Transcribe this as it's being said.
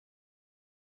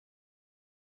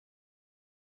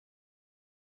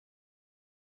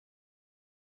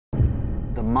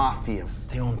The mafia.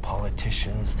 They own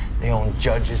politicians, they own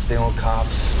judges, they own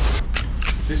cops.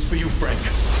 This for you, Frank.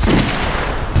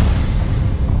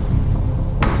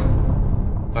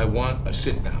 I want a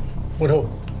sit-down. With who?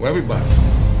 Well, everybody.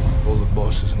 All the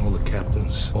bosses and all the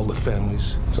captains, all the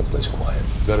families. Someplace quiet.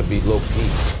 You gotta be low-key,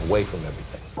 away from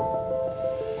everything.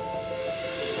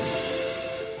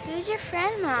 Who's your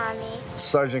friend, Mommy?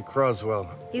 Sergeant Croswell.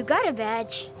 You got a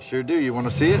badge. Sure do. You want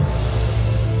to see it?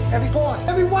 Every boss,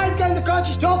 every wise guy in the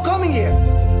country's all coming here.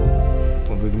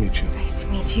 Lovely to meet you. Nice to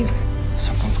meet you.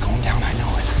 Something's going down, I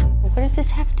know it. What does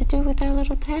this have to do with our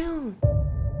little town?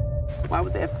 Why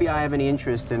would the FBI have any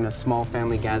interest in a small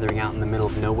family gathering out in the middle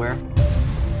of nowhere?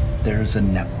 There's a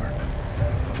network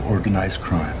of organized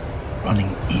crime running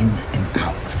in and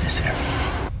out of this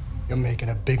area. You're making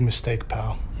a big mistake,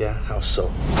 pal. Yeah, how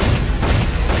so?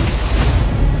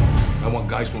 I want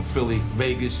guys from Philly,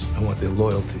 Vegas. I want their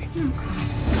loyalty.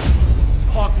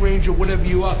 Park ranger, whatever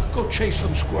you are, go chase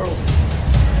some squirrels.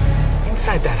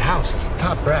 Inside that house is the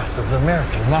top brass of the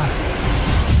American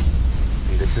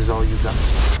mafia. And this is all you got?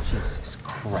 Jesus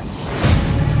Christ.